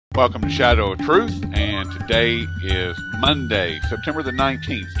Welcome to Shadow of Truth, and today is Monday, September the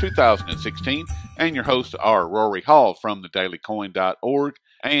 19th, 2016, and your hosts are Rory Hall from thedailycoin.org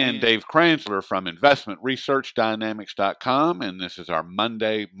and Dave Kranzler from investmentresearchdynamics.com, and this is our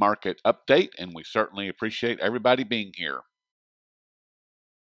Monday market update, and we certainly appreciate everybody being here.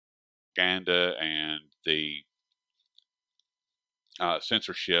 Propaganda and the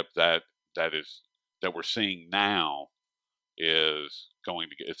censorship that we're seeing now is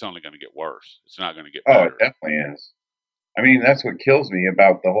it's only going to get worse. It's not going to get better. Oh, it definitely is. I mean, that's what kills me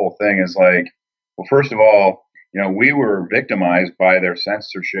about the whole thing is like, well, first of all, we were victimized by their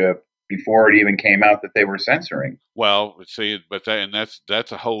censorship before it even came out that they were censoring. Well, see, but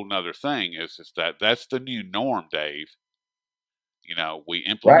that's a whole nother thing is that's the new norm, Dave. We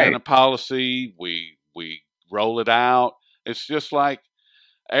implement a policy, we roll it out. It's just like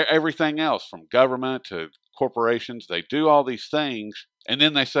everything else from government to corporations. They do all these things, and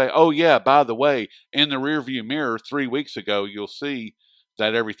then they say, oh, yeah, by the way, in the rearview mirror 3 weeks ago, you'll see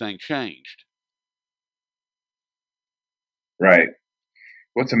that everything changed. Right.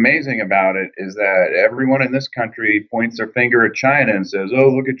 What's amazing about it is that everyone in this country points their finger at China and says, oh,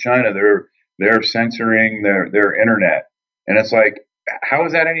 look at China. They're censoring their internet. And it's like, how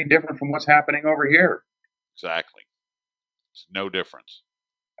is that any different from what's happening over here? Exactly. It's no difference.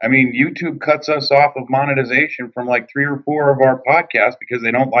 I mean, YouTube cuts us off of monetization from like 3 or 4 of our podcasts because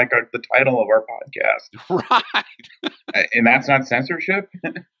they don't like the title of our podcast. Right. And that's not censorship?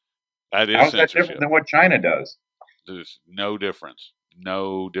 That is How's censorship. That different than what China does? There's no difference.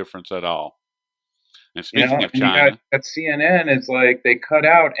 No difference at all. And speaking of China, you got at CNN, it's like they cut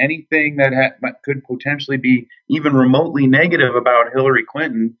out anything that could potentially be even remotely negative about Hillary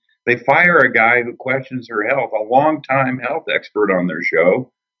Clinton. They fire a guy who questions her health, a longtime health expert on their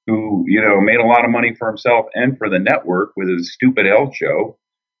show, who made a lot of money for himself and for the network with his stupid health show.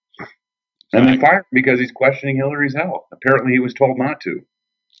 And they fired him because he's questioning Hillary's health. Apparently, he was told not to.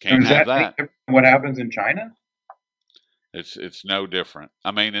 Can't have that. What happens in China? It's no different.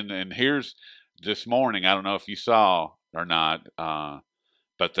 I mean, and here's this morning. I don't know if you saw or not,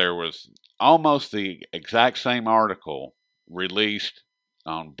 but there was almost the exact same article released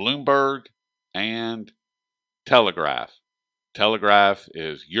on Bloomberg and Telegraph. Telegraph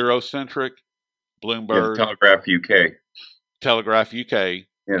is Eurocentric. Bloomberg, Telegraph UK. Telegraph UK.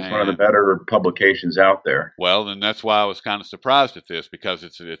 Yeah, it's one of the better publications out there. Well, and that's why I was kind of surprised at this because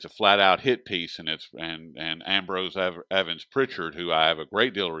it's a flat out hit piece, and Ambrose Evans Pritchard, who I have a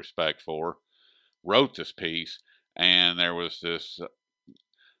great deal of respect for, wrote this piece, and there was this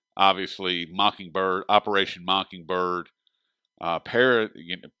obviously Mockingbird, Operation Mockingbird,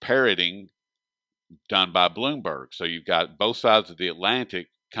 parroting done by Bloomberg. So you've got both sides of the Atlantic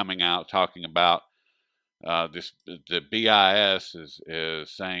coming out talking about the BIS is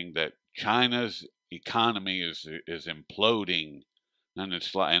saying that China's economy is imploding, and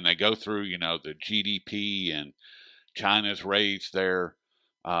it's like, and they go through the GDP, and China's raised their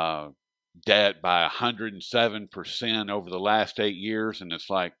debt by 107% over the last 8 years, and it's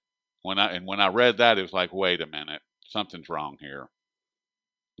like when I read that, it was like, wait a minute, something's wrong here.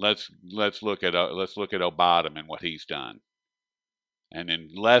 Let's look at Obama and what he's done, and in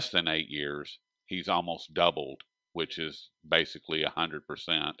less than 8 years. He's almost doubled, which is basically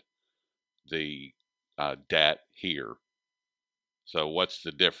 100% the debt here. So what's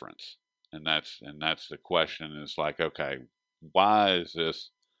the difference? And that's the question. It's like, okay, why is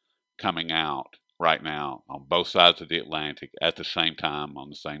this coming out right now on both sides of the Atlantic at the same time on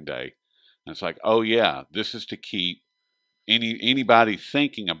the same day? And it's like, oh yeah, this is to keep anybody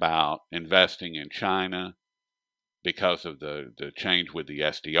thinking about investing in China, because of the change with the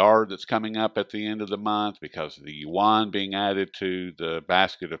SDR that's coming up at the end of the month, because of the yuan being added to the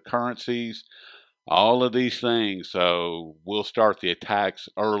basket of currencies, all of these things. So we'll start the attacks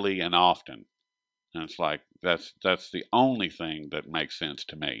early and often. And it's like, that's the only thing that makes sense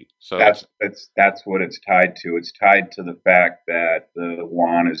to me. So that's what it's tied to. It's tied to the fact that the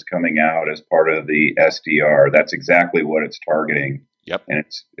yuan is coming out as part of the SDR. That's exactly what it's targeting. Yep. And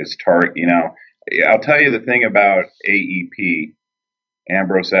it's I'll tell you the thing about AEP,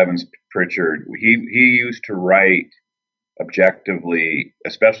 Ambrose Evans Pritchard. He used to write objectively,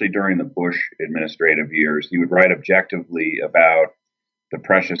 especially during the Bush administrative years. He would write objectively about the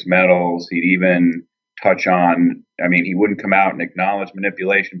precious metals. He'd even touch on, he wouldn't come out and acknowledge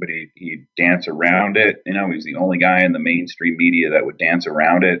manipulation, but he'd dance around it. He's the only guy in the mainstream media that would dance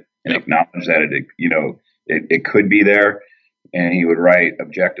around it and acknowledge that it could be there. And he would write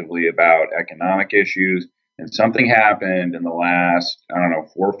objectively about economic issues. And something happened in the last, 4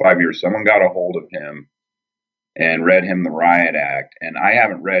 or 5 years. Someone got a hold of him and read him the Riot Act, and I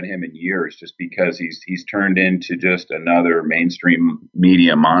haven't read him in years just because he's turned into just another mainstream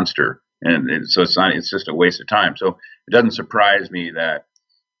media monster, and so it's just a waste of time. So it doesn't surprise me that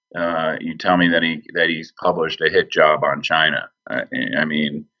you tell me that he's published a hit job on China. I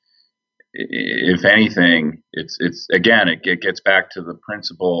mean, if anything, it's again, it gets back to the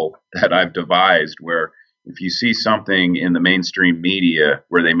principle that I've devised, where if you see something in the mainstream media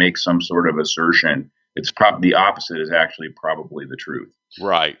where they make some sort of assertion, it's probably the opposite is actually probably the truth.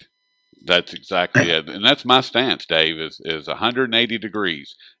 Right. That's exactly it. And that's my stance, Dave, is 180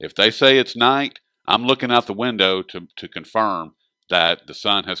 degrees. If they say it's night, I'm looking out the window to confirm that the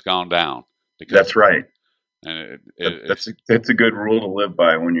sun has gone down. Because That's right. and That's a good rule to live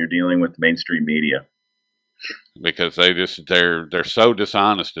by when you're dealing with mainstream media. because they're so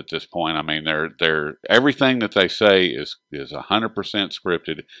dishonest at this point. I mean, they're everything that they say is 100%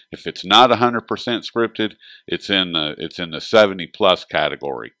 scripted. If it's not 100% scripted, it's in the 70 plus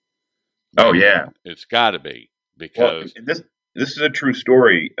category. Oh yeah, It's got to be well, because this is a true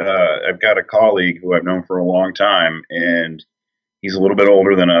story. I've got a colleague who I've known for a long time, and he's a little bit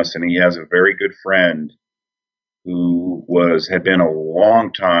older than us, and he has a very good friend who had been a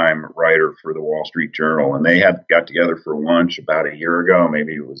long time writer for the Wall Street Journal, and they had got together for lunch about a year ago,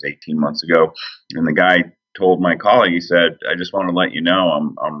 maybe it was 18 months ago, and the guy told my colleague, he said, "I just want to let you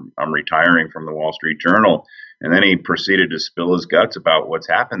know I'm retiring from the Wall Street Journal." And then he proceeded to spill his guts about what's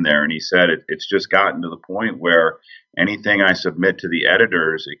happened there, and he said it's just gotten to the point where anything I submit to the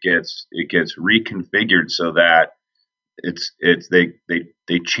editors, it gets reconfigured so that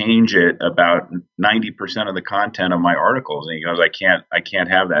they change it about 90% of the content of my articles, and he goes, I can't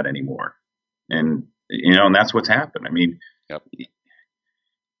have that anymore, and and that's what's happened. I mean, yep.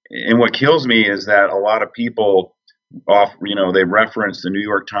 And what kills me is that a lot of people they reference the New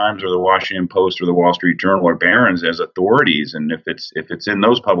York Times or the Washington Post or the Wall Street Journal or Barron's as authorities, and if it's in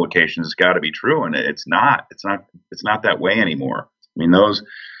those publications, it's got to be true, and it's not that way anymore. I mean, those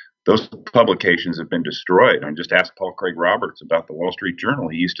publications have been destroyed. I just asked Paul Craig Roberts about the Wall Street Journal.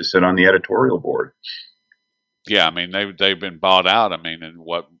 He used to sit on the editorial board. Yeah, I mean they've been bought out. I mean, and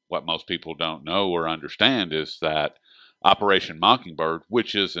what most people don't know or understand is that Operation Mockingbird,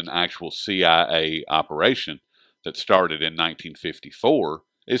 which is an actual CIA operation that started in 1954,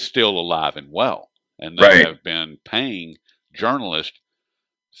 is still alive and well, and they Right. have been paying journalists.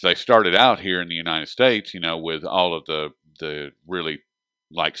 They started out here in the United States, with all of the really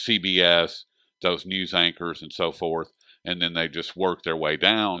like CBS, those news anchors and so forth, and then they just worked their way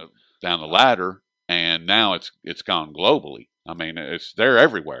down the ladder, and now it's gone globally. I mean, they're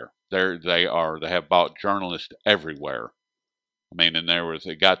everywhere. They have bought journalists everywhere. I mean, and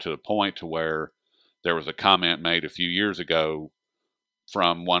it got to the point to where there was a comment made a few years ago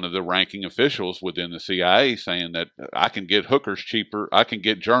from one of the ranking officials within the CIA saying that I can get journalists cheaper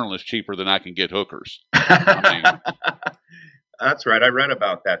than I can get hookers. I mean, That's right. I read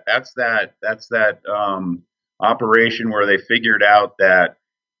about that. That's that operation where they figured out that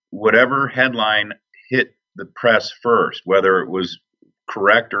whatever headline hit the press first, whether it was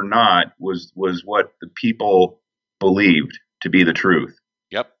correct or not, was what the people believed to be the truth.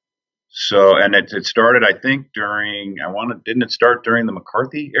 yep. So, and it started, I think, didn't it start during the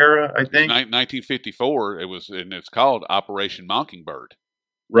McCarthy era? I think. 1954. And it's called Operation Mockingbird.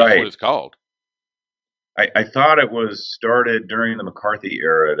 That's what Right. it's called. I thought it was started during the McCarthy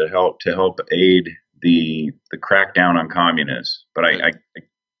era to help aid the crackdown on communists, but I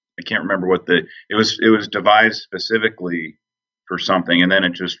can't remember what it was devised specifically for something, and then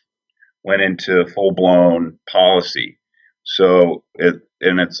it just went into full blown policy. So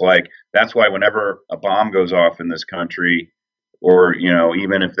it's like that's why whenever a bomb goes off in this country, or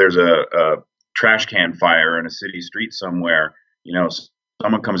even if there's a trash can fire in a city street somewhere,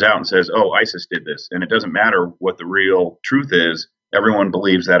 someone comes out and says, "Oh, ISIS did this," and it doesn't matter what the real truth is. Everyone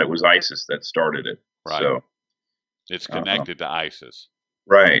believes that it was ISIS that started it. Right. So it's connected to ISIS.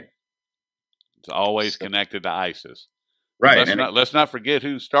 Right. It's always connected to ISIS. Right. Let's not forget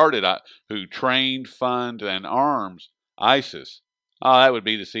who trained, fund, and arms ISIS. Oh, that would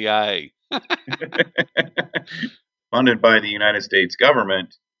be the CIA. Funded by the United States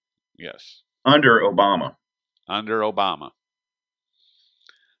government. Yes. Under Obama. Under Obama.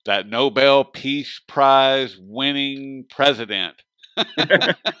 That Nobel Peace Prize winning president.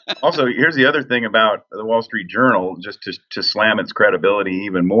 Also, here's the other thing about the Wall Street Journal, just to slam its credibility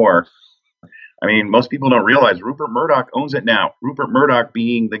even more. I mean, most people don't realize Rupert Murdoch owns it now. Rupert Murdoch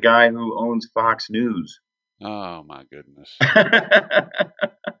being the guy who owns Fox News. Oh, my goodness.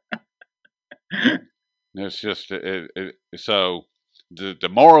 It's just so the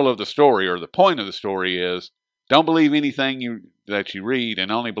moral of the story, or the point of the story, is Don't believe anything that you read,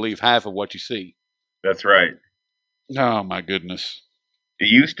 and only believe half of what you see. That's right. Oh my goodness. It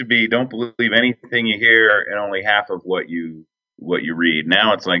used to be don't believe anything you hear and only half of what you read.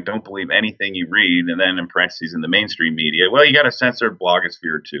 Now it's like don't believe anything you read, and then in parentheses in the mainstream media. Well, you got to censor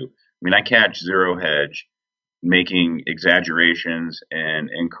blogosphere too. I mean, I catch Zero Hedge making exaggerations and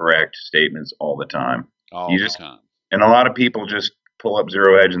incorrect statements all the time. All You the just time. and a lot of people just pull up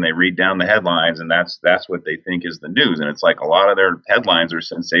Zero Hedge and they read down the headlines, and that's what they think is the news. And it's like a lot of their headlines are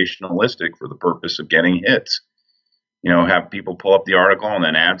sensationalistic for the purpose of getting hits. Have people pull up the article and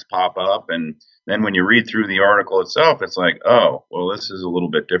then ads pop up, and then when you read through the article itself, it's like, oh, well, this is a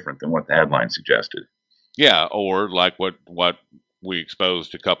little bit different than what the headline suggested. Yeah, or like what we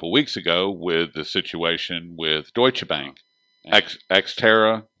exposed a couple weeks ago with the situation with Deutsche Bank,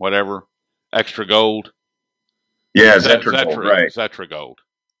 Xterra, whatever, Extra Gold. Yeah, Zetra Gold, right? Zetra Gold.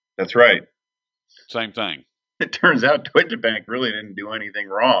 That's right. Same thing. It turns out Deutsche Bank really didn't do anything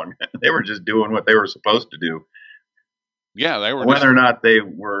wrong. They were just doing what they were supposed to do. Yeah, they were. Whether or not they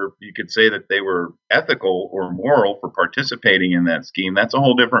were, you could say that they were ethical or moral for participating in that scheme, that's a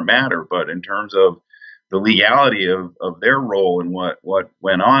whole different matter. But in terms of the legality of their role and what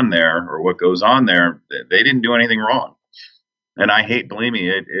went on there or what goes on there, they didn't do anything wrong. And I hate, believe me,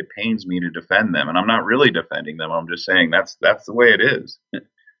 it pains me to defend them. And I'm not really defending them. I'm just saying that's the way it is.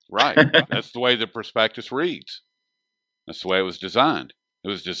 Right. That's the way the prospectus reads. That's the way it was designed. It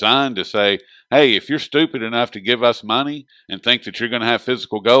was designed to say, hey, if you're stupid enough to give us money and think that you're going to have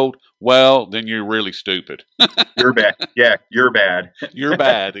physical gold, well, then you're really stupid. You're bad. Yeah, you're bad. You're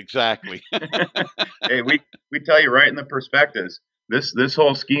bad, exactly. Hey, we tell you right in the prospectus, this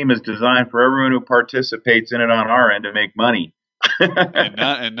whole scheme is designed for everyone who participates in it on our end to make money.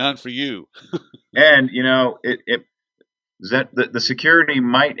 and none for you. And, the security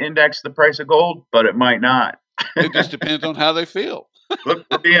might index the price of gold, but it might not. It just depends on how they feel. Look,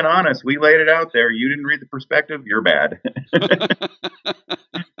 we're being honest. We laid it out there. You didn't read the perspective. You're bad.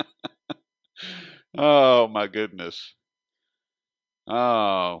 Oh, my goodness.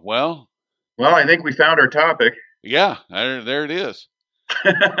 Oh, well. Well, I think we found our topic. Yeah, there it is.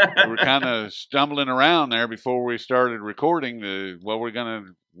 We were kind of stumbling around there before we started recording where we're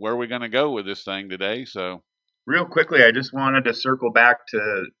gonna go with this thing today. So, real quickly, I just wanted to circle back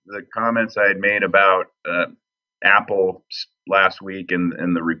to the comments I had made about Apple last week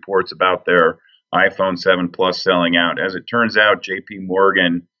and the reports about their iPhone 7 Plus selling out. As it turns out, J.P.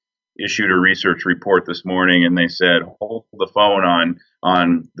 Morgan issued a research report this morning, and they said hold the phone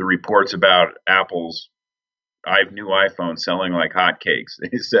on the reports about Apple's new iPhone selling like hotcakes.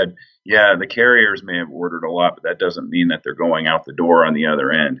 They said, yeah, the carriers may have ordered a lot, but that doesn't mean that they're going out the door on the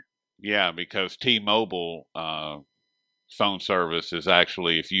other end. Yeah, because T-Mobile phone service is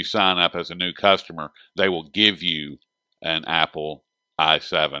actually, if you sign up as a new customer, they will give you an Apple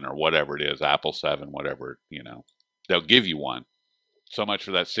i7 or whatever it is, Apple 7, whatever, they'll give you one. So much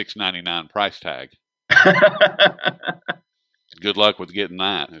for that $699 price tag. Good luck with getting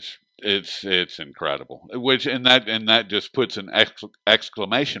that. It's incredible. And that just puts an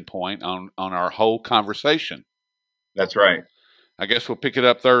exclamation point on our whole conversation. That's right. I guess we'll pick it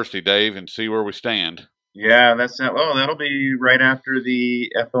up Thursday, Dave, and see where we stand. Yeah, that'll be right after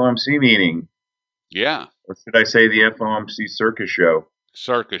the FOMC meeting. Yeah. Or should I say the FOMC circus show?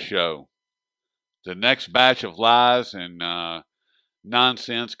 Circus show. The next batch of lies and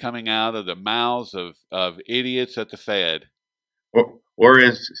nonsense coming out of the mouths of idiots at the Fed. Or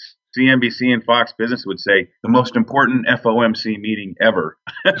as CNBC and Fox Business would say, the most important FOMC meeting ever.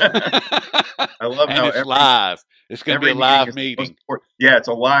 I love and how it's live. It's going to be a live meeting. Yeah, it's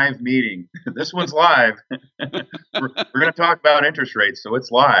a live meeting. This one's live. We're going to talk about interest rates, so it's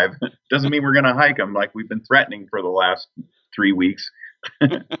live. Doesn't mean we're going to hike them like we've been threatening for the last 3 weeks.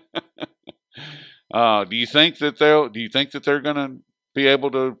 Do you think that they're going to be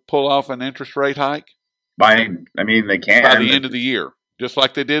able to pull off an interest rate hike? They can by the end of the year, just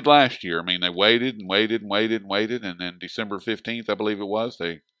like they did last year. I mean, they waited and waited and waited and waited, and then December 15th, I believe it was,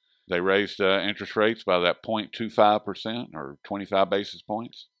 they raised interest rates by that 0.25% or 25 basis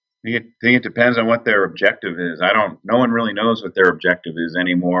points. I think it depends on what their objective is. No one really knows what their objective is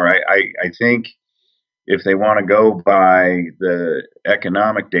anymore. I think if they want to go by the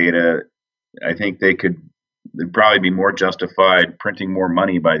economic data, I think they'd probably be more justified printing more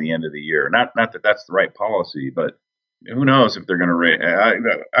money by the end of the year. Not that that's the right policy, but who knows if they're going to raise.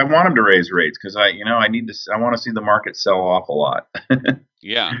 I want them to raise rates because I want to see the market sell off a lot.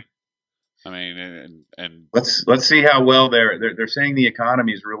 Yeah. I mean, and let's see how well they're saying the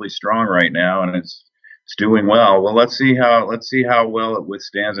economy is really strong right now and it's doing well. Well, let's see how well it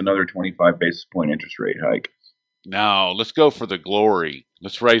withstands another 25 basis point interest rate hike. No, let's go for the glory.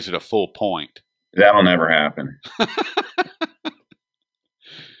 Let's raise it a full point. That'll never happen.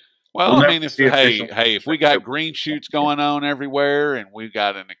 Well, We'll I never mean, see official if we got green shoots going on everywhere, and we've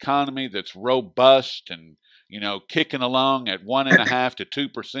got an economy that's robust and kicking along at 1.5 to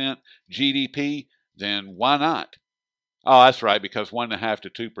 2% GDP, then why not? Oh, that's right, because 1.5 to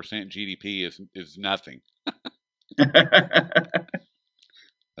 2% GDP is nothing.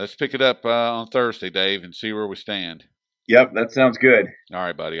 Let's pick it up on Thursday, Dave, and see where we stand. Yep, that sounds good. All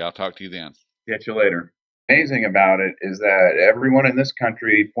right, buddy. I'll talk to you then. Catch you later. Amazing about it is that everyone in this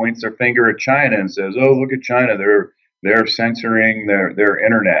country points their finger at China and says, "Oh, look at China. They're censoring their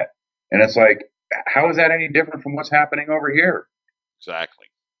internet." And it's like, how is that any different from what's happening over here? Exactly.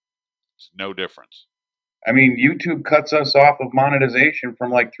 It's no difference. I mean, YouTube cuts us off of monetization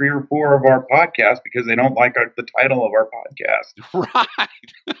from like 3 or 4 of our podcasts because they don't like the title of our podcast. Right.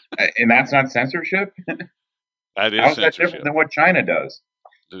 And that's not censorship? That is How's censorship. that different than what China does?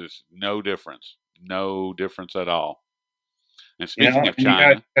 There's no difference. No difference at all. And speaking of China, you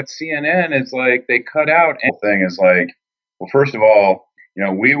got at CNN, it's like they cut out anything. Is like, well, first of all,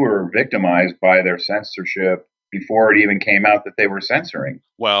 we were victimized by their censorship before it even came out that they were censoring.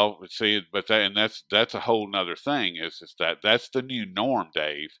 Well, see, but that's a whole nother thing. Is that's the new norm,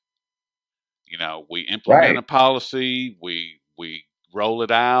 Dave. We implement a policy, we roll it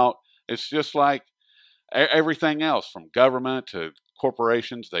out. It's just like everything else, from government to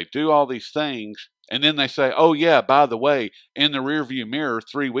corporations. They do all these things, and then they say, "Oh yeah, by the way, in the rearview mirror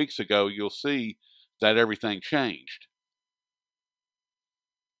 3 weeks ago, you'll see that everything changed."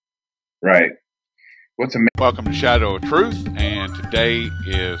 Right. Welcome to Shadow of Truth, and today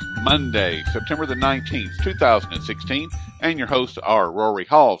is Monday, September the 19th, 2016, and your hosts are Rory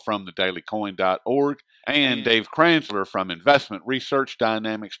Hall from thedailycoin.org and Dave Kranzler from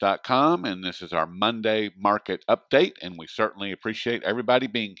investmentresearchdynamics.com, and this is our Monday market update, and we certainly appreciate everybody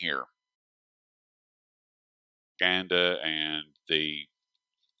being here. Propaganda and the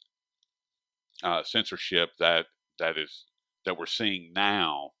censorship that we're seeing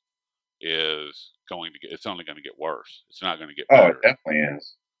now is it's only going to get worse. It's not going to get better. Oh, it definitely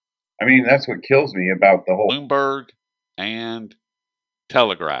is. I mean, that's what kills me about the whole Bloomberg and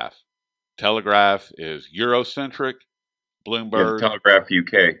Telegraph. Telegraph is Eurocentric. Bloomberg, Telegraph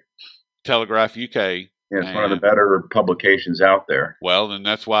UK. Yeah, it's one of the better publications out there. Well, then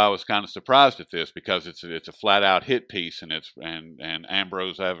that's why I was kind of surprised at this, because it's a flat out hit piece, and and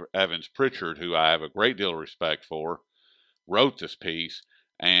Ambrose Evans Pritchard, who I have a great deal of respect for, wrote this piece,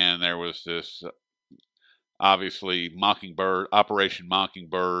 and there was this obviously Mockingbird, Operation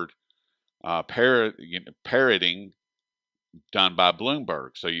Mockingbird, parroting done by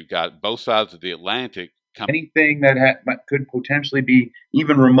Bloomberg. So you've got both sides of the Atlantic. Anything that could potentially be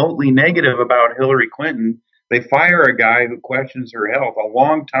even remotely negative about Hillary Clinton, they fire a guy who questions her health, a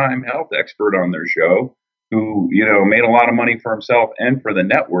longtime health expert on their show, who made a lot of money for himself and for the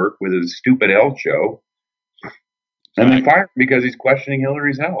network with his stupid health show. And they fire him because he's questioning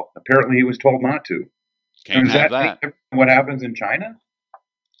Hillary's health. Apparently, he was told not to. Can't have that. What happens in China?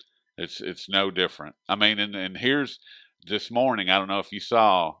 It's no different. I mean, and here's this morning. I don't know if you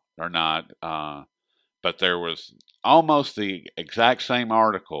saw or not, but there was almost the exact same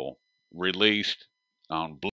article released on